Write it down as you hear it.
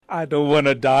I don't want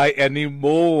to die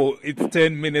anymore. It's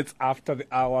 10 minutes after the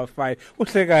hour 5.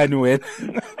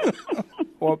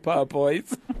 Whopper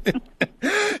boys.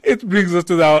 It brings us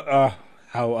to the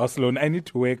how Oslo. I need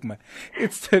to wake man.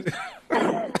 It's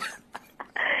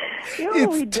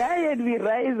we die and we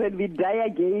rise and we die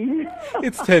again.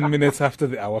 It's 10 minutes after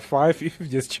the hour 5. If you've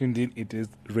just tuned in, it is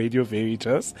Radio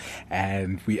Veritas,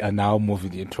 and we are now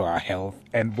moving into our health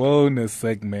and wellness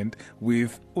segment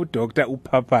with Dr.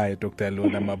 Upapai, Dr.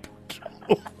 Lorna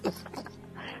Maphuthuma.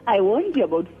 I warned you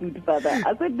about food, Father.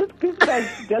 I said, this Christmas,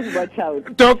 just watch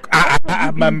out. Doc,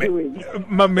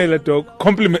 Mamela, Doc,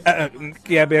 compliment,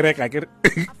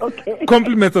 okay.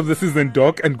 Compliments of the season,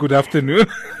 Doc, and good afternoon.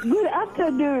 Good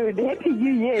afternoon. Happy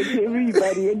New Year to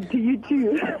everybody and to you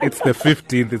too. It's the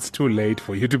 15th. It's too late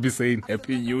for you to be saying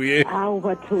Happy New Year.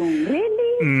 Really?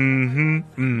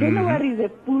 January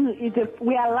is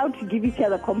we are allowed to give each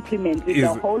other compliments in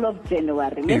the whole of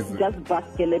January. Let's just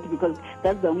bask in it because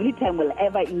that's the only time we'll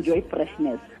ever enjoy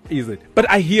freshness. Is it? But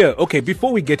I hear, okay,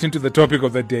 before we get into the topic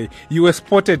of the day, you were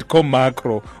spotted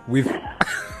macro with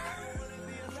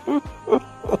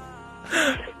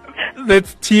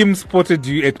that team spotted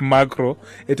you at macro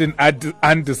at an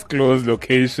undisclosed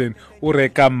location,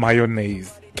 Ureka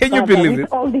mayonnaise. Can you believe it?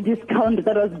 With all the discount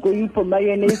that was going for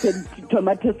mayonnaise and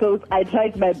tomato sauce, I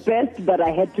tried my best, but I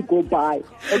had to go buy.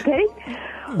 Okay?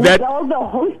 With all the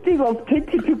hosting of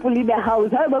 20 people in the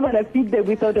house, how am I going to feed them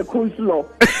without a coleslaw?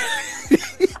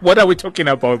 What are we talking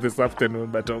about this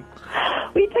afternoon, Batom?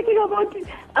 We're talking about,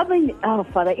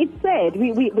 Father, it's sad.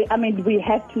 We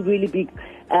have to really be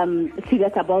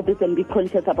serious about this and be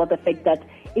conscious about the fact that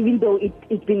even though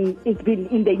it's been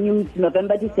in the news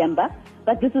November, December,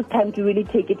 but this is time to really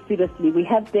take it seriously. We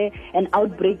have there an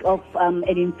outbreak of an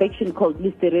infection called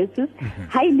Listeriosis,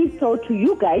 highly so to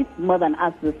you guys more than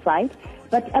us this side.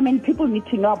 But, people need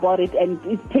to know about it, and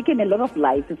it's taken a lot of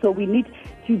lives. So we need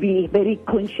to be very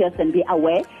conscious and be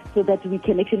aware so that we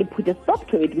can actually put a stop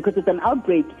to it, because it's an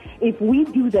outbreak. If we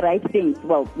do the right things,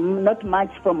 well, not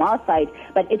much from our side,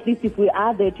 but at least if we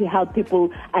are there to help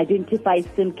people identify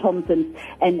symptoms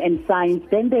and signs,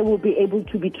 then they will be able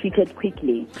to be treated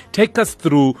quickly. Take us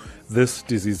through this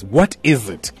disease. What is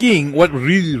it? King, what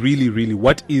really,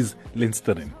 what is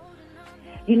Listeriosis?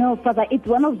 Father, it's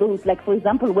one of those, like, for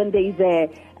example, when there is a,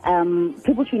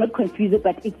 people should not confuse it,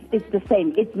 but it's the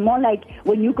same. It's more like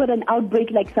when you got an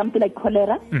outbreak, like something like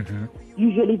cholera,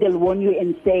 usually they'll warn you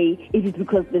and say, it is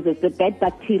because there's a bad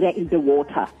bacteria in the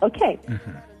water. Okay.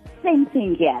 Same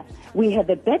thing here. We have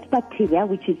a bad bacteria,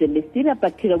 which is a Listeria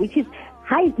bacteria, which is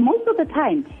high most of the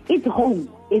time. It's home.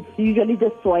 It's usually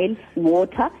the soil,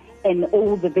 water, and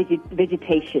all the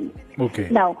vegetation. Okay.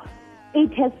 Now,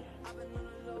 it has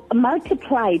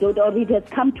multiplied, or it has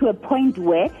come to a point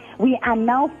where we are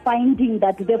now finding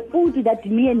that the food that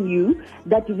me and you,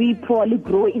 that we probably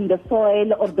grow in the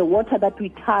soil or the water that we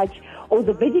touch, or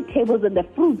the vegetables and the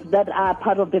fruits that are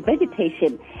part of the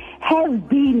vegetation, have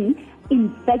been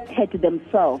infected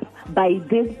themselves by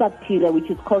this bacteria, which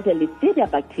is called a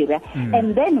Listeria bacteria.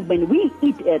 And then when we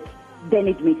eat it, then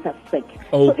it makes us sick.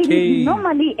 Okay. So it is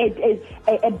normally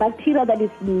a bacteria that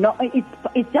is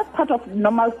it's just part of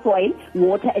normal soil,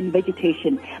 water, and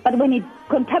vegetation. But when it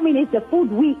contaminates the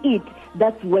food we eat,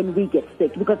 that's when we get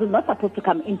sick, because it's not supposed to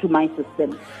come into my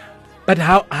system. But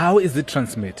how is it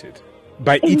transmitted?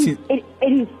 By eating? It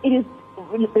is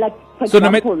like, for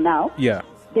example, now. Yeah.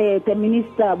 The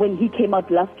minister, when he came out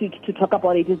last week to talk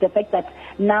about it, is the fact that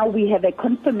now we have a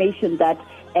confirmation that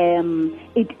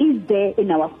it is there in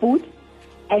our food.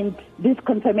 And this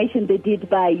confirmation they did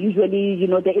by usually,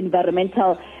 the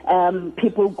environmental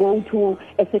people go to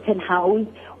a certain house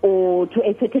or to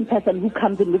a certain person who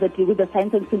comes in with the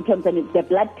signs and symptoms, and the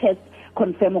blood test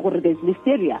confirm whether there's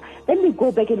Listeria. Then we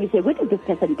go back and we say, where did this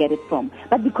person get it from?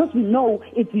 But because we know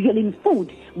it's usually in food,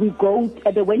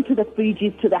 they went to the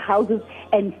fridges, to the houses,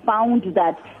 and found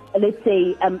that, let's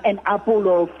say, an apple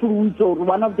or fruits or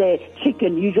one of the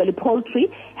chicken, usually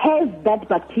poultry, has that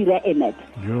bacteria in it.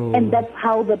 Yo. And that's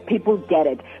how the people get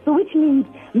it. So which means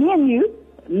me and you,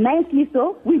 nicely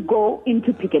so, we go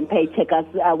into Pick n Pay, Checkers,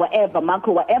 whatever,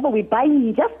 Macro, whatever, we buy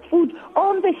just food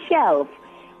on the shelf.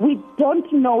 We don't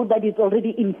know that it's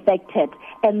already infected,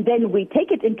 and then we take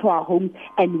it into our homes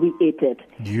and we eat it.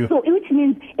 Yeah. So, which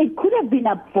means it could have been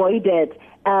avoided.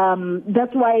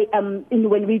 That's why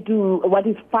when we do what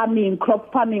is farming,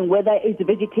 crop farming, whether it's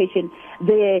vegetation,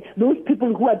 those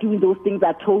people who are doing those things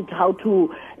are told how to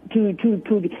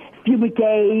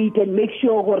fumigate and make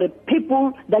sure the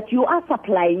people that you are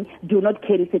supplying do not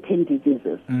carry certain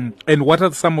diseases. And what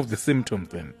are some of the symptoms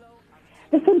then?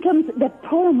 The symptoms, the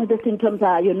problem with the symptoms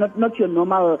are not your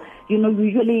normal,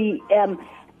 usually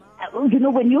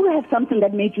when you have something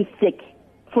that made you sick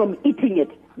from eating it,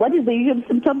 what is the usual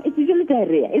symptom? It's usually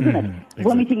diarrhea, isn't it? Exactly.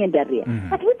 Vomiting and diarrhea.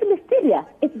 But with listeria,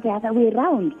 it's the other way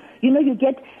around. You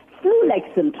get flu-like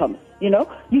symptoms.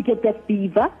 You get that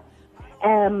fever.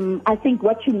 I think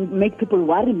what should make people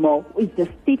worry more is the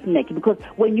stiff neck, because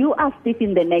when you are stiff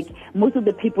in the neck, most of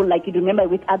the people, like you remember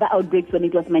with other outbreaks when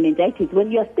it was meningitis,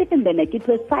 when you are stiff in the neck, it's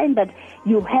a sign that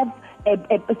you have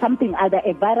something, either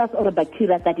a virus or a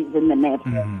bacteria that is in the nerve.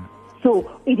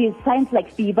 So it is signs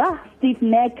like fever, stiff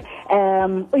neck.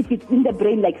 If it's in the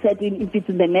brain, like said, if it's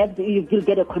in the nerves, you'll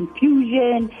get a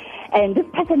confusion. And this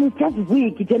person is just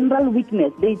weak, general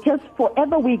weakness. They just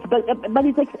forever weak, but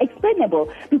it's explainable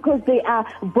because they are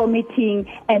vomiting,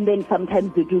 and then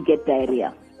sometimes they do get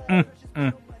diarrhea.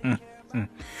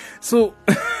 So,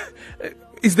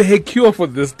 is there a cure for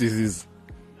this disease?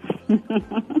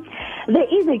 There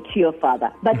is a cure,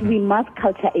 Father, but we must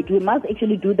culture it. We must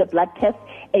actually do the blood test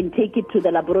and take it to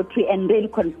the laboratory and really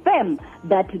confirm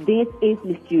that this is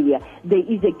listeria. There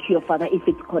is a cure, Father, if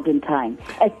it's caught in time.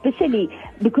 Especially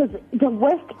because the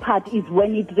worst part is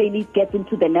when it really gets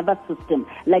into the nervous system,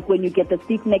 like when you get the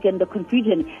stiff neck and the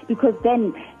confusion, because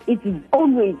then it's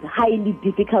always highly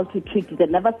difficult to treat the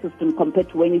nervous system compared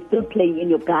to when it's still playing in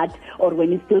your gut or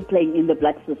when it's still playing in the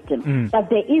blood system. But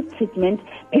there is treatment.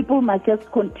 People must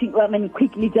just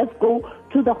quickly just go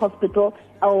to the hospital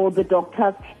or the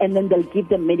doctors, and then they'll give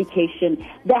them medication.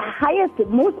 The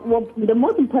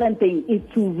most important thing is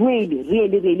to really,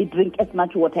 really, really drink as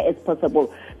much water as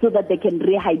possible so that they can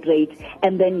rehydrate.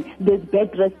 And then there's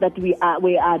bed rest that we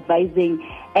are advising.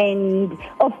 And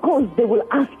of course, they will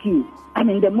ask you.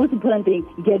 The most important thing,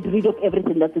 get rid of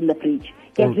everything that's in the fridge.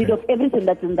 Get rid of everything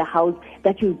that's in the house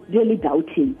that you're really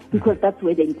doubting, because that's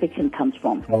where the infection comes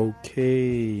from.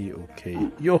 Okay.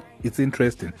 It's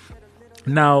interesting.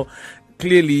 Now,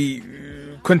 clearly,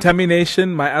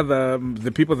 contamination,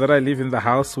 the people that I live in the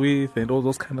house with, and all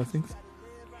those kind of things.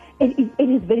 It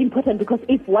is very important, because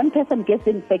if one person gets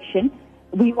the infection,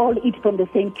 we all eat from the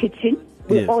same kitchen.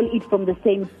 We all eat from the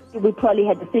same. We probably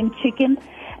had the same chicken.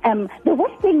 The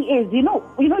worst thing is,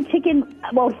 chicken,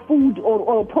 about food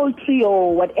or poultry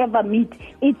or whatever meat,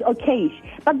 it's okay.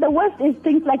 But the worst is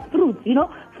things like fruits.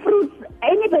 Fruits,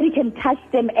 anybody can touch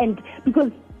them, and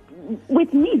because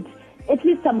with meat, at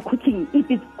least some cooking, if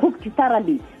it's cooked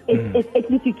thoroughly, at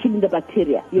least you're killing the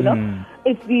bacteria,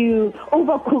 If you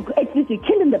overcook, at least you're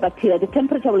killing the bacteria. The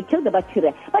temperature will kill the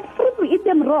bacteria. But fruit, we eat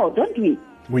them raw, don't we?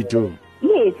 We do.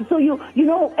 Yes, so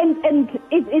and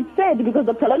it's sad, because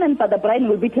Dr. Lorna and Fr Brian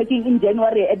will be talking in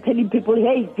January and telling people,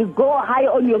 hey, just go high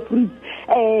on your fruits,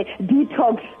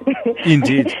 detox.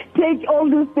 Indeed. Take all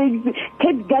those things,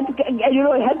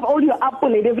 have all your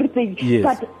apple and everything. Yes.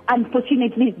 But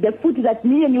unfortunately, the food that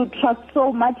me and you trust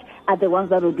so much are the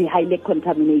ones that will be highly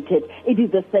contaminated. It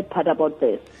is the sad part about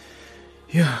this.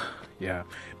 Yeah,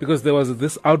 because there was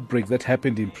this outbreak that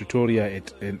happened in Pretoria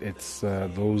at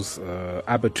those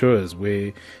abattoirs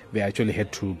where they actually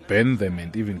had to burn them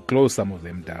and even close some of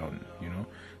them down,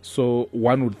 So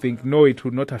one would think, no, it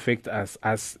would not affect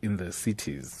us in the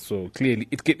cities. So clearly,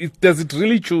 does it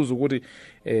really choose what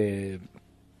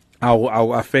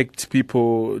how affect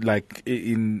people like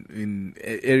in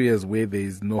areas where there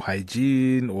is no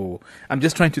hygiene? Or I'm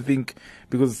just trying to think,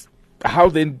 because how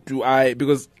then do I,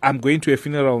 because I'm going to a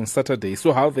funeral on Saturday,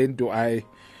 so how then do I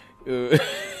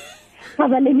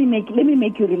Father, let me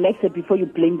make you relax before you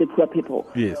blame the poor people.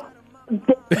 Yes.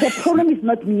 The problem is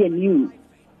not me and you.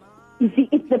 You see,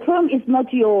 the problem is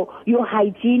not your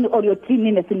hygiene or your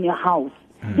cleanliness in your house.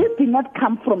 This did not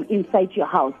come from inside your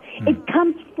house. It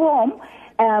comes from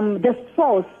the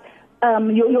source,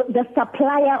 the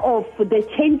supplier of the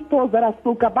chain stores that I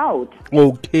spoke about.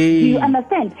 Okay. Do you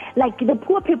understand? Like the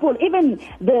poor people, even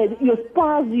your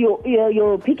Spars,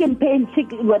 your Pick and Pay,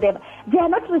 chicken, whatever, they are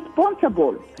not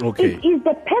responsible. Okay. It is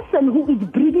the person who is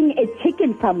breeding a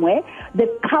chicken somewhere, the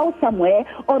cow somewhere,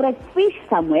 or a fish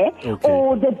somewhere,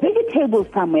 or the vegetable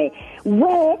somewhere,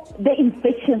 where the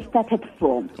infection started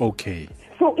from. Okay.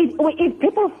 So if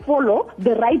people follow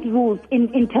the right rules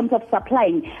in terms of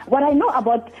supplying, what I know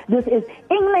about this is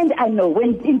England, I know,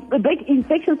 when big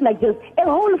infections like this, a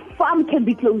whole farm can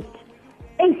be closed.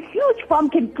 A huge farm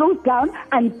can close down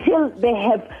until they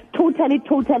have totally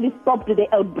stopped the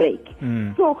outbreak.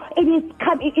 So it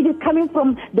is coming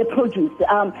from the produce.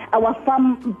 Our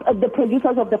farm, the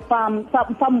producers of the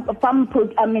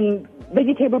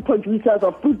vegetable producers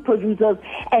or fruit producers,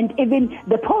 and even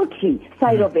the poultry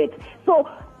side of it. So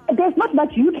there's not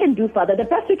much you can do, Father. The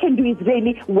best you can do is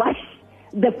really wash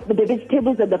the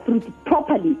vegetables and the fruits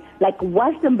properly, like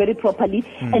wash them very properly.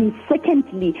 And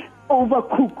secondly,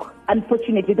 overcook.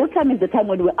 Unfortunately, this time is the time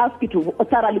when we ask you to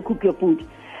thoroughly cook your food.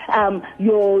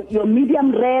 Your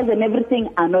medium rares and everything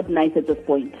are not nice at this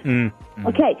point.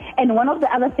 Okay, and one of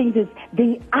the other things is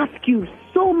they ask you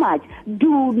so much,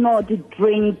 do not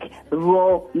drink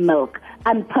raw milk,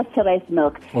 unpasteurized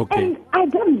milk. Okay. And I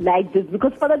don't like this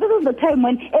because, Father, this is the time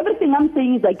when everything I'm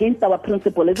saying is against our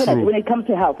principle, isn't it, when it comes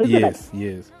to health, isn't it?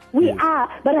 Yes. We are,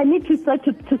 but I need to start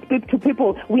to speak to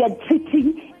people. We are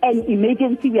treating an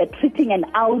emergency, we are treating an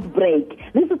outbreak.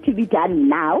 This is to be done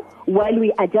now while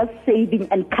we are just saving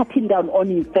and cutting down on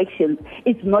infections.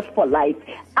 It's not for life.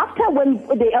 After when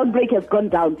the outbreak has gone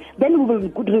down, then we will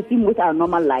resume with our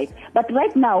normal life. But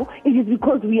right now, it is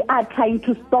because we are trying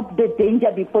to stop the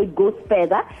danger before it goes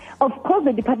further. Of course,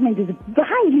 the department is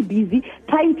highly busy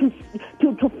trying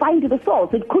to find the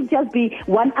source. It could just be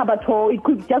one abattoir, it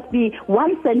could just be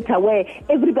one center where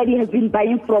everybody has been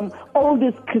buying from all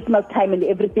this Christmas time and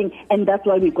everything, and that's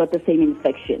why we got the same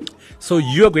infection. So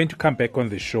you are going to come back on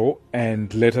the show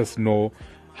and let us know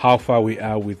how far we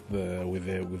are with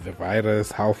the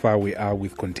virus, how far we are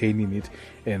with containing it,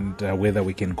 and whether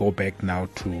we can go back now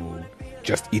to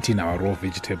just eating our raw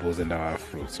vegetables and our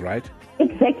fruits, right?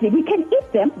 Exactly. We can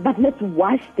eat them, but let's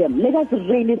wash them. Let us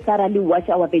really thoroughly wash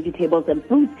our vegetables and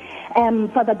fruits.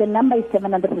 Father, the number is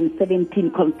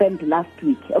 717 confirmed last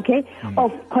week, okay,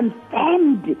 of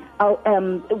confirmed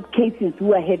cases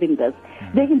who are having this.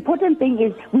 The important thing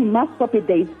is we must stop it.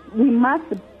 We must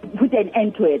put an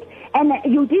end to it. And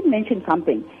you did mention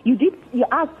something. You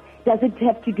asked, does it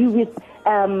have to do with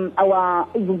our,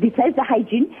 besides the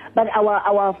hygiene, but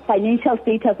our financial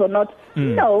status or not?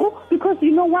 No, because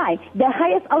you know why? The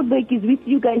highest outbreak is with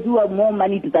you guys who have more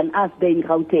money than us there in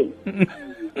Gauteng.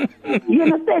 You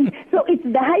understand? So it's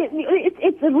the high.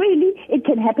 It's really, it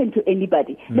can happen to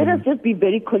anybody. Let us just be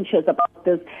very conscious about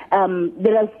this.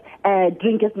 Let us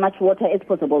drink as much water as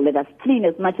possible. Let us clean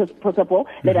as much as possible.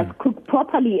 Let us cook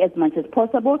properly as much as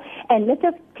possible. And let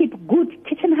us keep good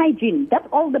kitchen hygiene. That's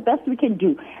all the best we can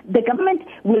do. The government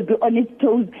will be on its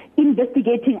toes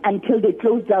investigating until they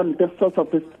close down the source of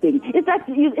this thing.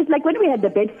 It's like when we had the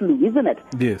bird flu, isn't it?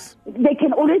 Yes. They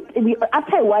can always,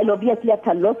 after a while, obviously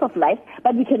after loss of life,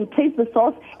 but we can trace the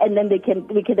source, and then they can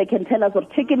tell us, or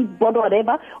chicken, board, or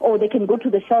whatever, or they can go to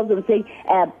the shelves and say,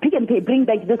 Pick n Pay, bring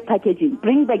back this packaging,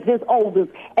 bring back this, all this,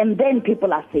 and then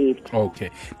people are saved. Okay.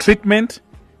 Treatment,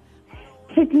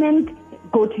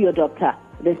 go to your doctor.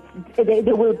 They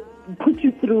will put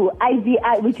you through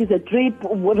IVI, which is a drip,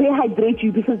 rehydrate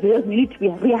you, because you need to be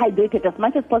rehydrated as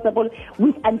much as possible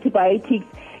with antibiotics.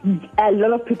 A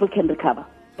lot of people can recover.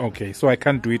 Okay, so I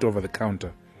can't do it over the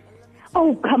counter.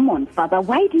 Oh, come on, Father.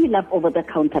 Why do you love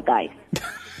over-the-counter guys?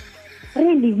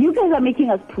 Really, you guys are making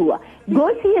us poor. Go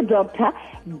see a doctor,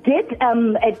 get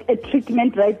a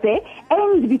treatment right there,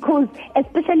 and because,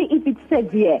 especially if it's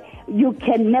severe, you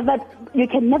can never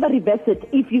reverse it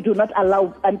if you do not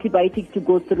allow antibiotics to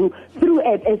go through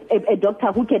a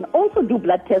doctor who can also do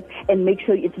blood tests and make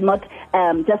sure it's not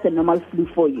just a normal flu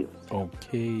for you.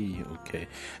 Okay.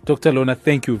 Dr. Lorna,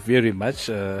 thank you very much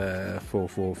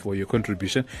for your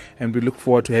contribution, and we look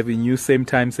forward to having you same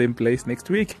time, same place next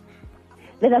week.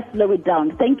 Let us slow it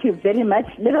down. Thank you very much.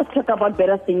 Let us talk about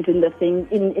better things in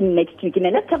next week.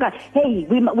 And let's talk about, hey,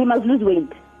 we must lose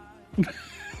weight.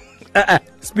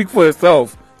 Speak for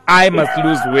yourself. I must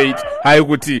lose weight.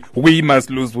 We must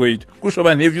lose weight.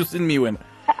 Kushoban, have you seen me when?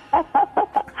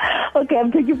 Okay,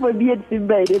 I'm taking for me and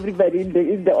Simba and everybody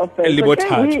in the office.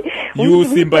 Okay? You,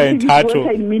 Simba and Tato.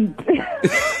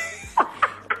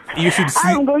 You should see.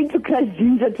 I'm going to crush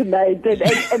ginger tonight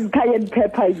and cayenne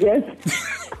pepper, yes.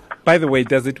 By the way,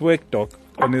 does it work, Doc?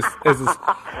 I won't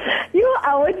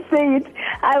say it.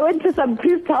 I went to some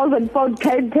priest house and found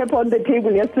cayenne pepper on the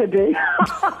table yesterday.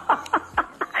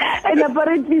 And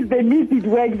apparently the meat, it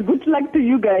works. Good luck to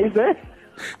you guys.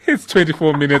 It's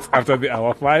 24 minutes after the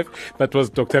hour 5. That was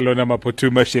Dr. Lorna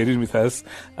Maphuthuma sharing with us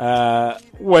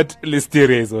what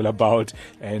Listeriosis is all about.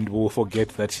 And we'll forget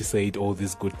that she said all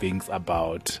these good things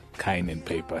about cayenne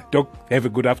pepper. Doc, have a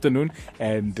good afternoon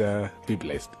and be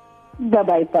blessed.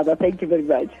 Bye-bye, Father. Thank you very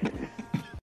much.